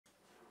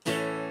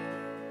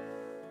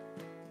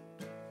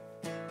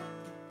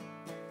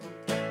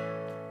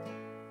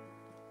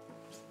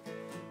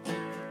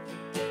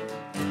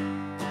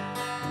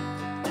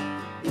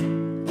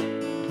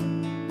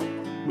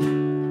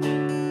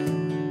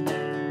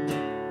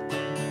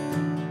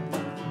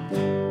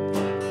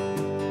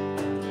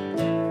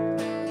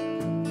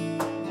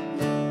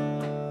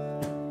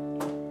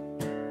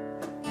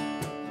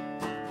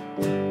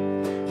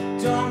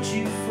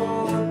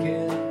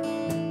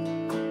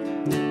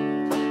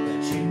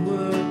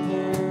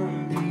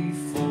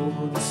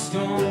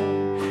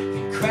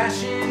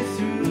crashing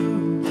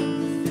through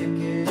the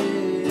thickets.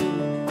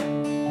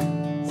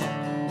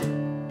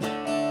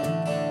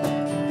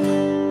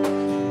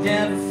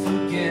 Never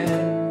forget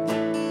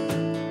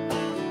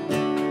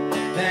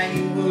that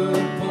you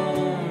were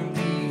born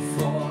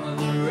before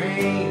the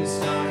rain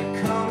started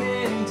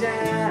coming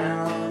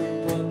down in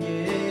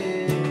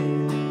buckets.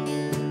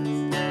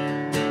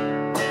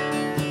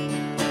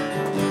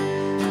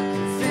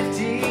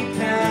 50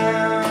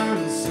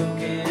 pounds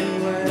soaking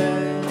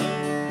wet,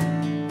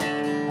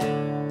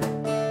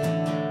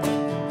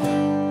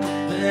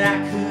 but I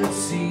could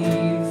see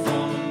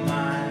from a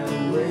mile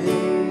away.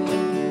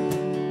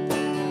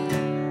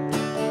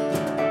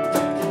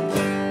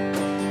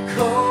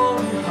 Cold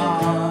and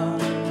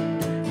hard,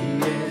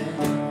 yeah,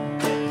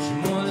 but you're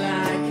more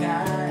like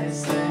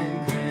ice than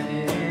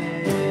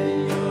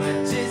granite. You're a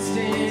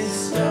distant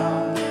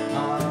star.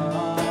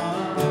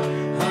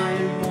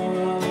 I'm more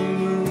of a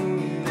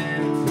moon than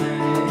a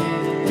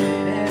planet.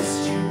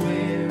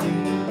 Estuary,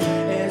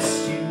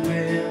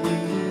 estuary.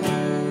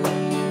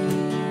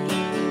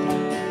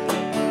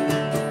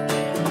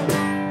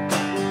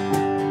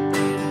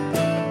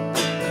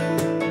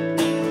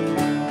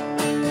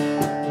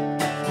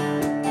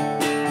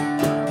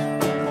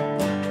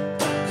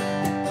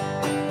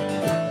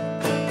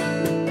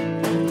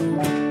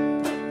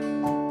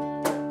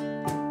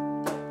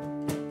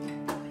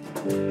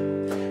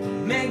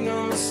 Make no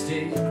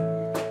mistake,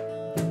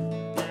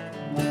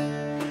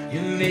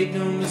 you make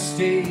no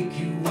mistake,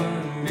 you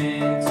weren't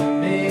meant to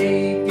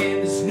make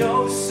it. There's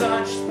no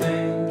such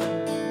thing,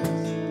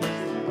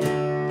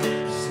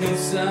 there's no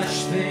such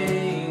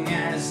thing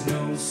as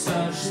no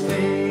such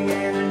thing.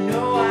 And I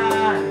know,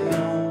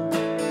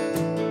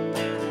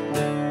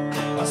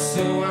 or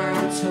so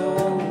I'm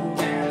told,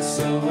 and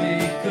so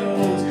it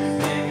goes.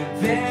 When you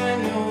bear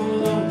no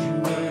load you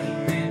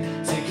weren't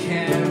meant to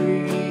carry.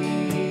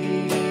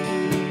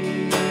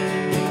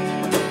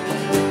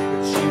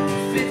 But you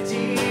were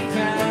 50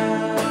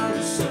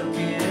 pounds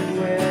soaking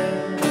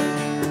wet,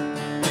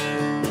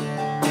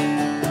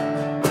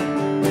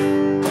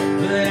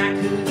 but I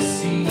could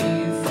see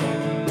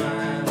from a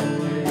mile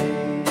away.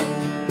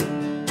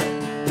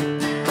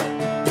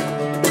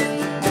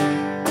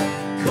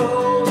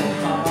 Cold and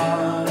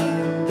hard,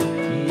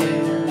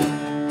 yeah,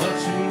 but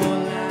you're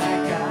more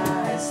like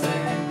ice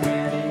than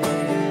granite.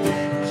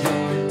 And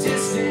you're a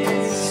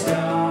distant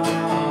star.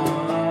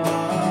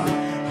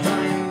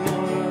 I'm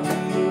more of a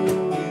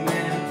moon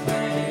than a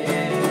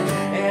planet.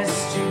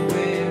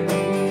 Estuary,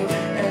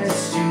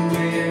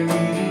 estuary.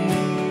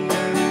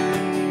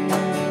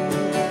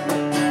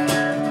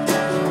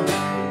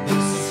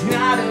 This is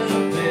not a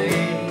bay.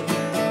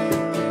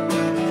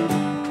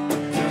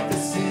 No,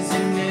 this is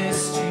an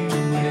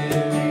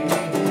estuary.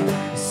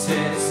 I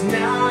said it's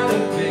not a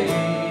bay.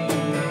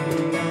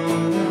 No,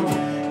 no,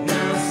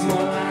 now it's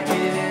more like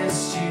an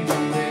estuary.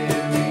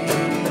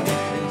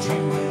 And you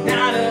were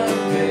not a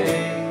bay.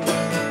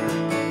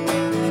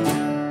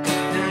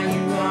 Now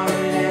you are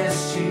an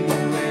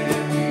estuary.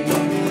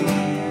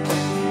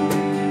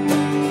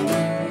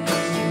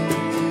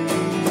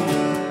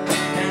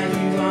 Now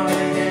you are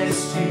an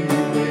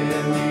estuary.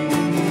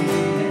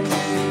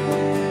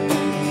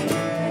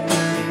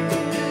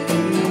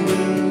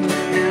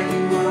 Now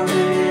you are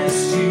an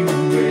estuary.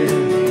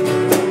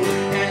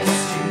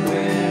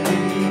 Estuary,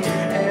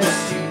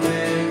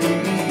 estuary.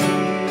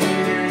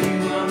 Now you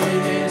are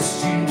an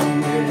estuary.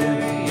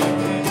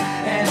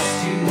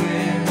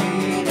 Estuary,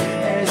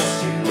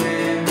 estuary.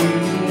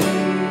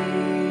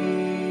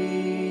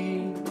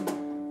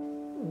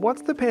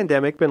 What's the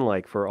pandemic been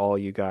like for all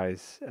you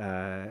guys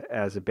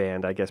as a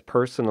band? I guess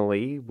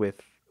personally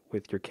with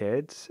your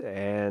kids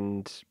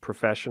and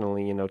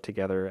professionally,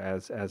 together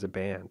as a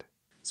band.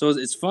 So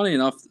it's funny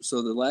enough.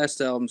 So the last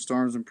album,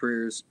 Storms and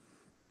Prayers,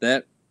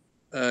 that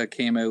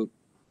came out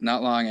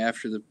not long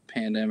after the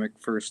pandemic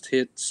first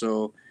hit.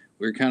 So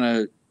we were kind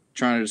of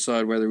trying to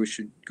decide whether we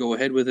should go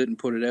ahead with it and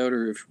put it out,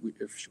 or if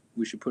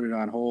we should put it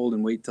on hold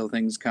and wait till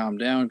things calm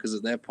down. Because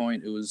at that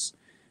point, it was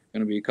going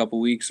to be a couple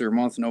weeks or a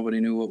month. Nobody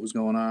knew what was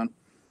going on.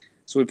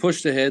 So we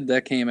pushed ahead.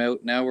 That came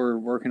out. Now we're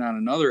working on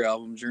another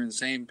album during the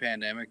same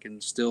pandemic,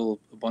 and still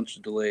a bunch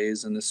of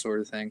delays and this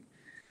sort of thing.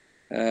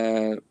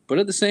 But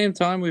at the same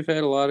time, we've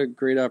had a lot of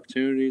great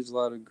opportunities, a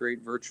lot of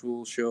great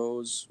virtual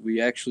shows. We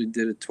actually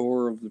did a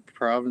tour of the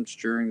province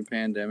during the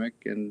pandemic,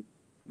 and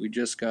we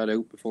just got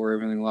out before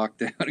everything locked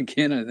down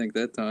again, I think,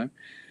 that time.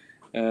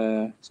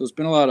 So it's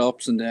been a lot of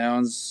ups and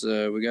downs.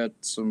 We got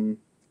some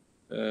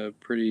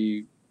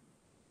pretty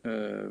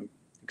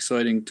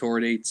exciting tour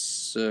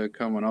dates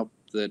coming up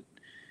that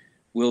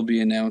will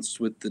be announced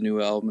with the new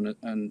album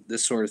and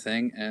this sort of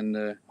thing,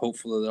 and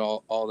hopefully that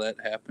all that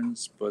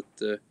happens. But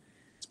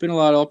it's been a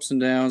lot of ups and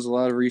downs, a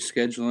lot of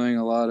rescheduling,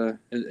 a lot of,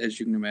 as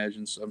you can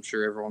imagine, so I'm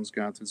sure everyone's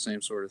gone through the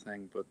same sort of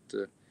thing, but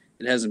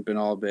it hasn't been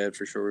all bad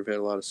for sure. We've had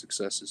a lot of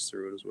successes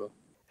through it as well.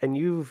 And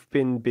you've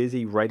been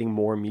busy writing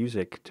more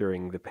music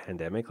during the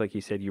pandemic. Like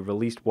you said, you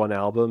released one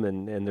album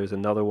and there's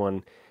another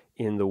one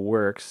in the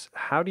works.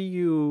 How do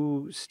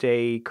you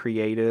stay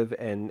creative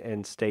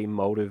and stay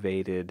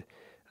motivated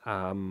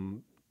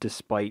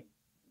despite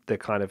the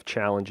kind of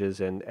challenges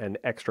and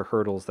extra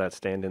hurdles that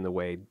stand in the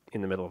way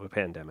in the middle of a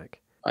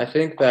pandemic? I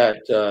think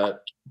that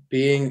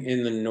being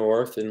in the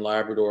north in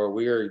Labrador,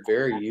 we are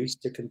very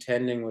used to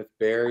contending with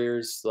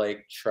barriers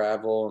like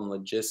travel and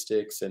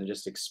logistics and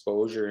just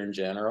exposure in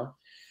general.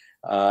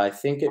 I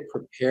think it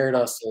prepared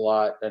us a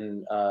lot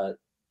and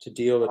to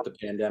deal with the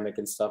pandemic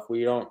and stuff.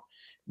 We don't,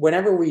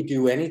 whenever we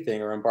do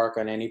anything or embark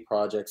on any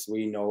projects,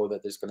 we know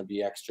that there's going to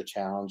be extra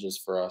challenges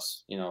for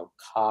us. You know,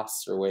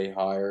 costs are way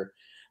higher.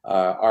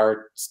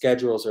 Our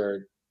schedules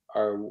are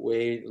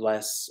way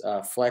less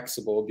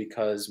flexible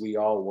because we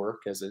all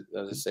work, as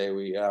I say,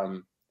 we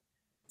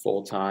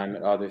full time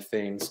and other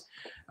things.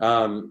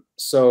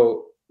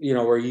 So you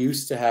know, we're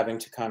used to having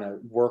to kind of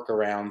work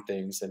around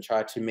things and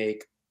try to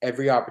make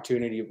every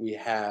opportunity we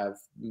have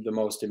the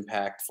most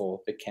impactful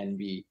it can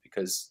be,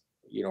 because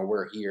you know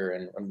we're here,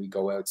 and when we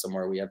go out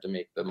somewhere we have to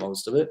make the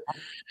most of it.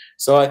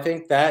 So I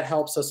think that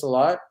helps us a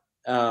lot.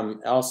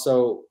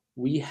 Also,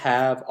 we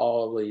have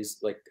always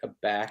like a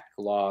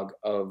backlog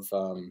of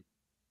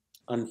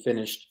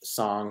unfinished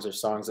songs or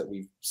songs that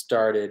we've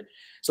started,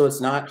 so it's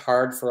not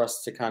hard for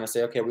us to kind of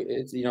say, okay,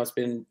 it's, you know, it's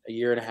been a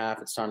year and a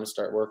half, it's time to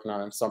start working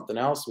on something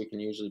else. We can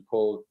usually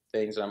pull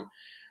things.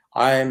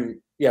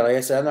 Yeah, like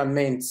I said, I'm the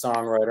main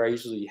songwriter. I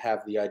usually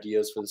have the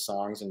ideas for the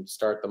songs and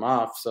start them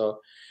off. So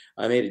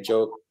I made a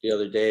joke the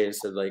other day and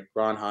said, like,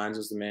 Ron Hines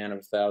was the man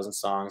of 1,000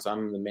 songs.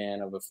 I'm the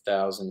man of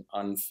 1,000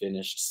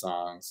 unfinished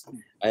songs.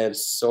 I have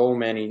so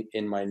many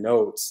in my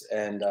notes,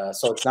 and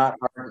so it's not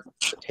hard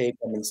to take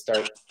them and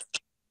start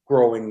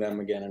growing them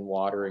again and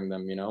watering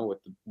them, you know,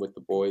 with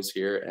the boys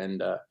here.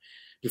 And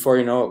before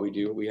you know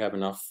it, we have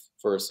enough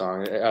for a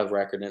song, a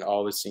record, and it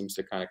always seems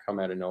to kind of come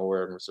out of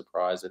nowhere, and we're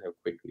surprised at how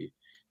quickly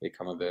they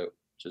come about,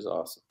 which is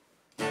awesome.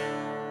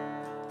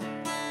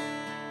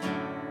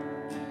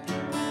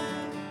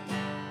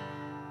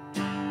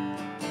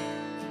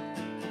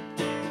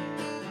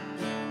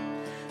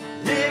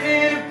 Live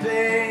in a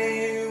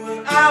bay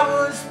when I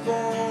was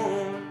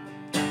born,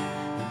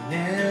 but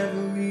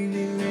never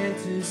really meant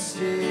to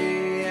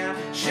stay. I'm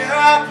sure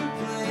I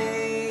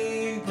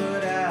complain,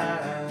 but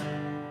I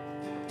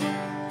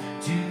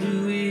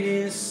do it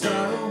in a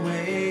subtle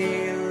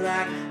way,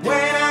 like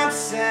when I'm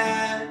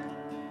sad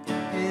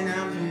and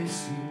I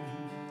miss you,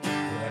 but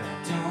I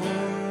don't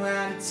know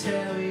how to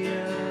tell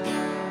you.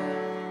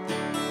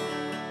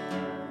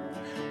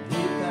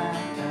 Without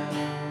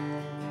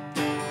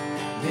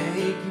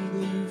making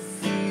you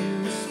feel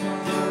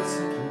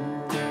responsible,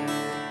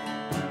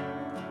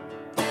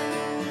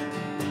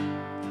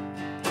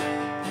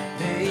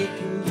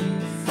 making you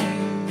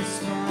feel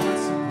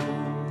responsible.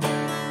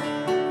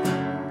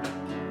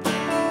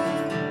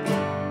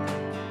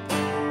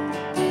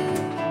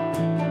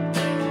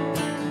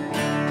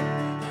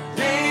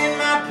 Lay in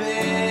my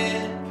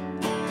bed,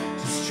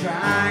 just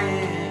trying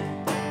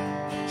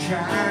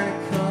to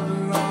cover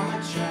all my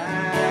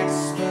tracks,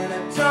 but I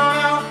don't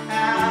know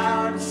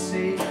how to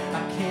say I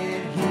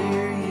can't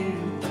hear you.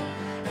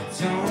 I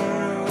don't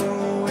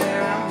know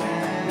where I'm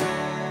at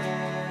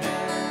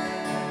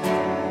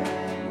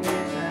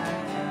without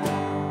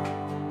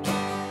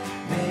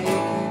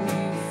making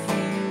you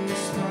feel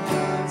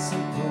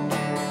responsible,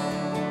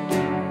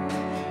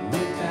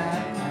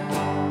 without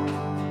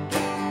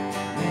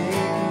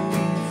making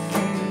you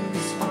feel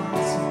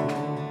responsible.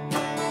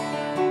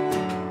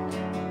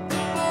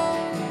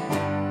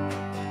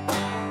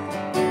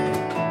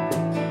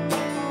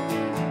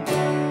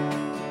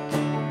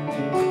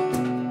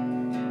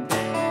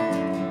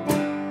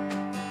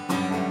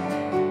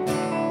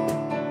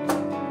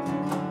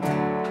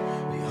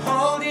 We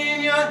hold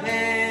in your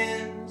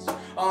hands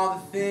all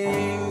the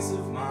things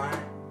of mine,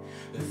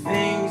 the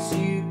things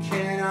you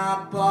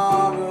cannot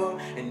borrow.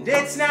 And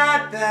it's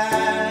not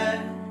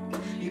that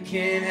you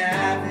can't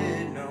have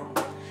it, no,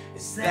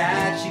 it's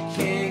that you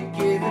can't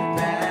give it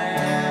back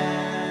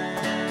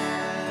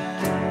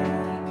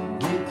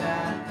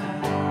without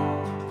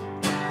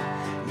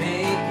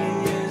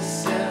making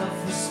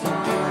yourself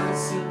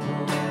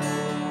responsible,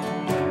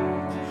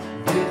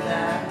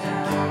 without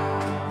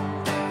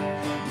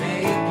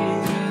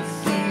making you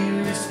feel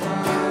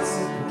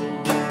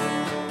responsible.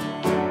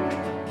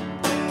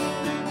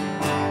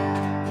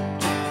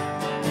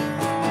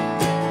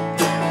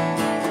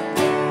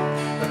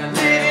 But I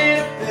live in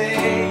a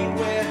bay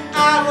where I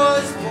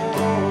was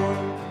born,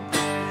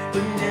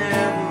 but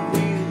never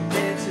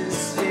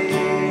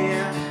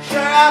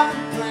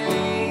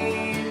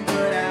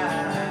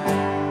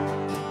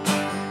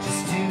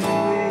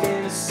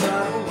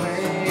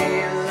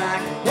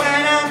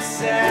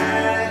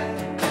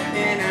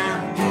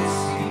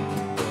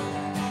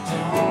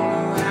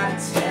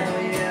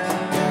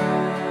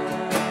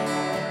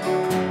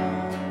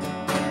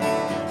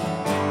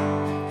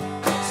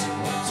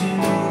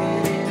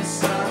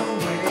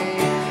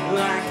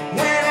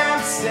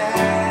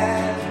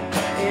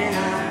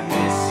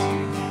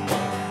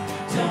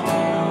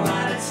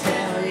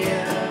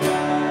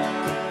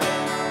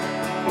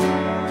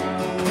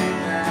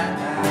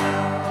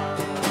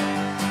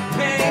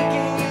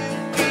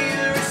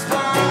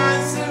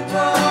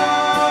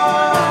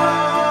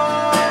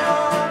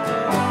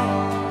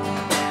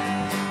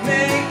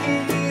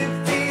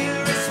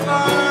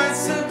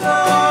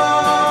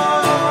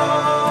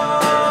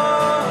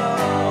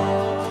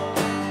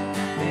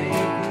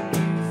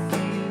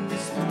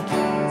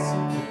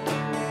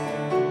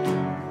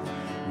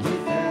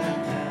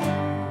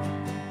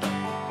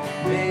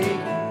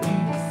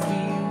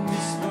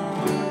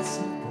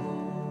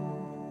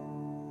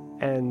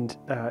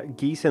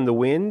Geese and the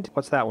Wind.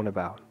 What's that one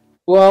about?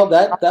 Well,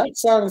 that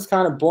song is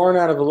kind of born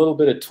out of a little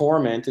bit of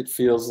torment, it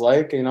feels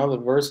like. You know, the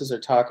verses are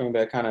talking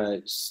about kind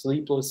of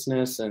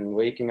sleeplessness and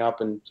waking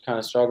up and kind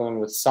of struggling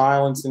with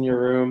silence in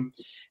your room,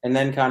 and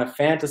then kind of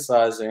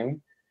fantasizing.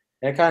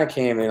 And it kind of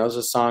came in. It was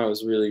a song that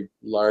was really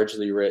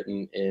largely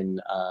written in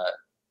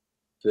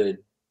the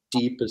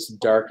deepest,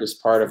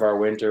 darkest part of our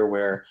winter,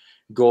 where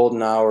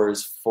golden hour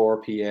is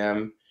 4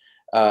 p.m.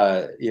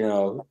 You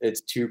know,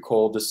 it's too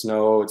cold to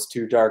snow, it's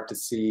too dark to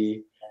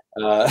see.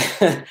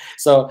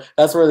 So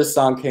that's where this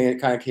song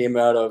kind of came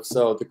out of.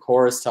 So the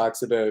chorus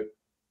talks about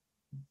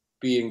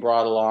being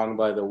brought along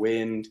by the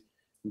wind,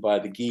 by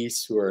the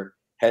geese who are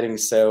heading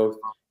south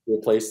to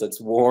a place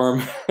that's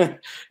warm. And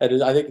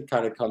I think it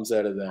kind of comes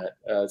out of that.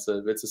 It's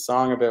a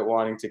song about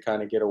wanting to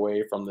kind of get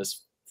away from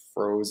this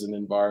frozen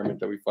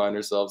environment that we find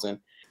ourselves in.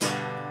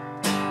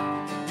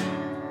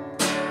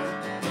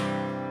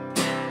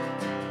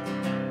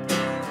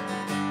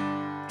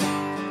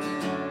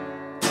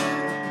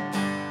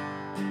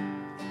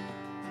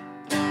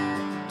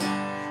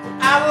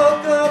 I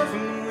woke up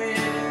from the wind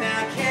and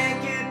I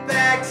can't get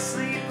back to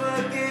sleep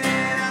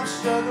again. I'm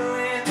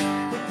struggling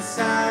with the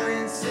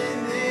silence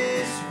in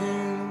this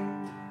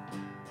room.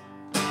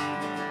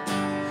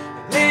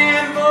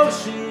 Laying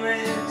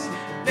motionless,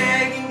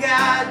 begging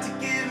God to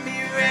give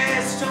me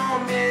rest,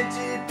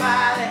 tormented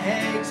by the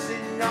headache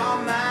sitting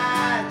on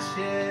my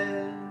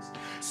chest.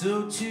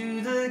 So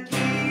to the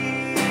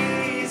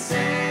geese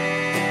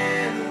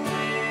and the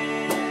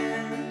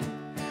wind,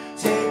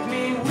 take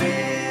me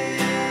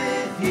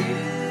with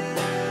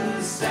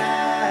you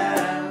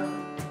south,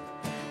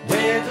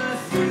 where the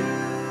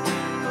fruit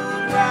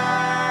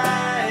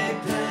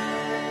ripens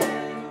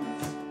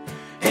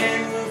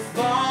and will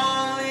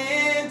fall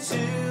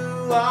into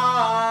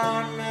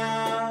our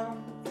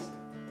mouths.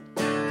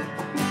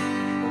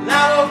 Well, I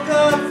woke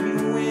up from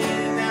the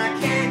wind, I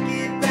can't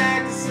get back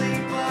to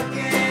sleep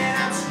again.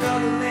 I'm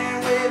struggling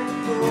with the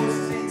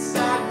ghosts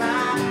inside my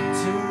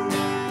tomb.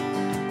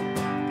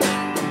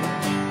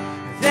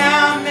 There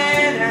are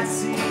men I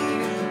see who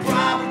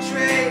probably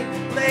trade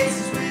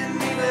places with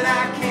me, but I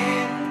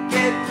can't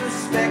get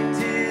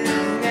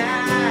perspective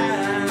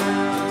now.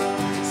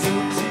 So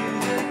to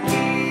the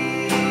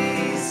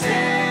geese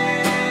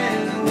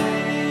and the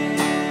wind,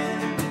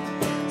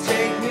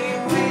 take me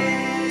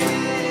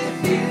with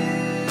you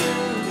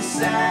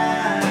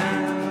south.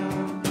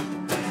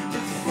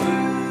 The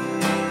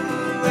fruit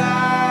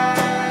ripens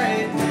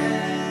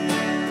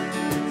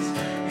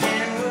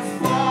and will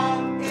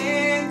fall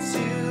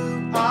into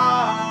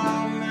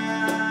our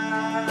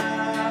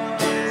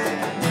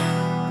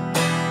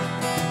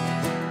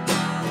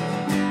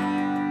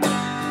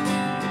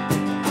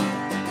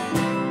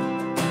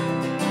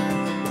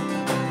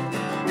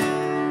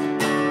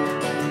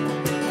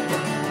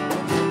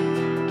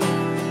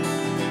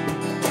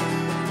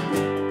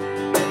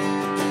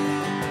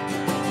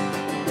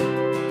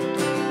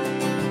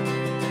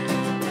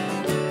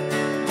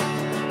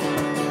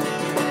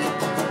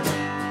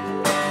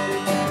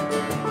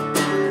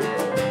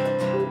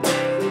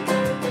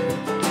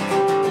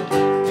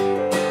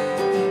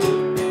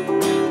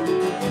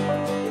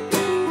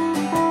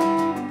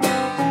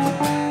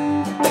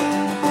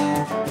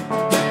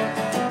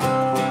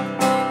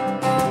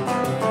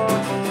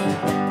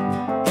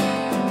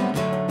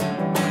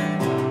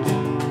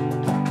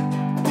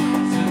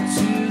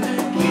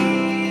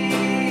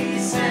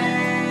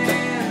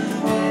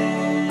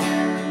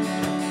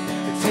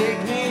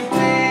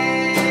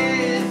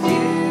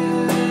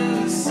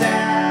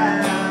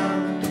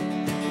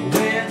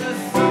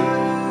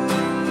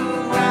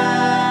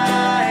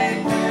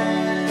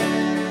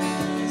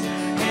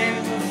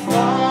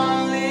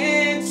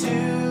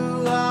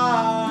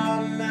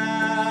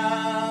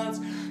mouths.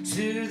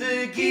 To the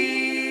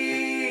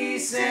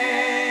geese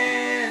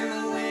and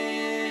the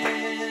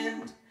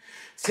wind,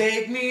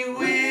 take me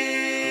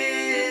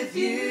with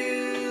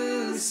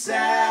you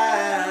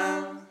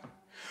south,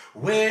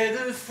 where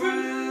the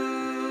fruit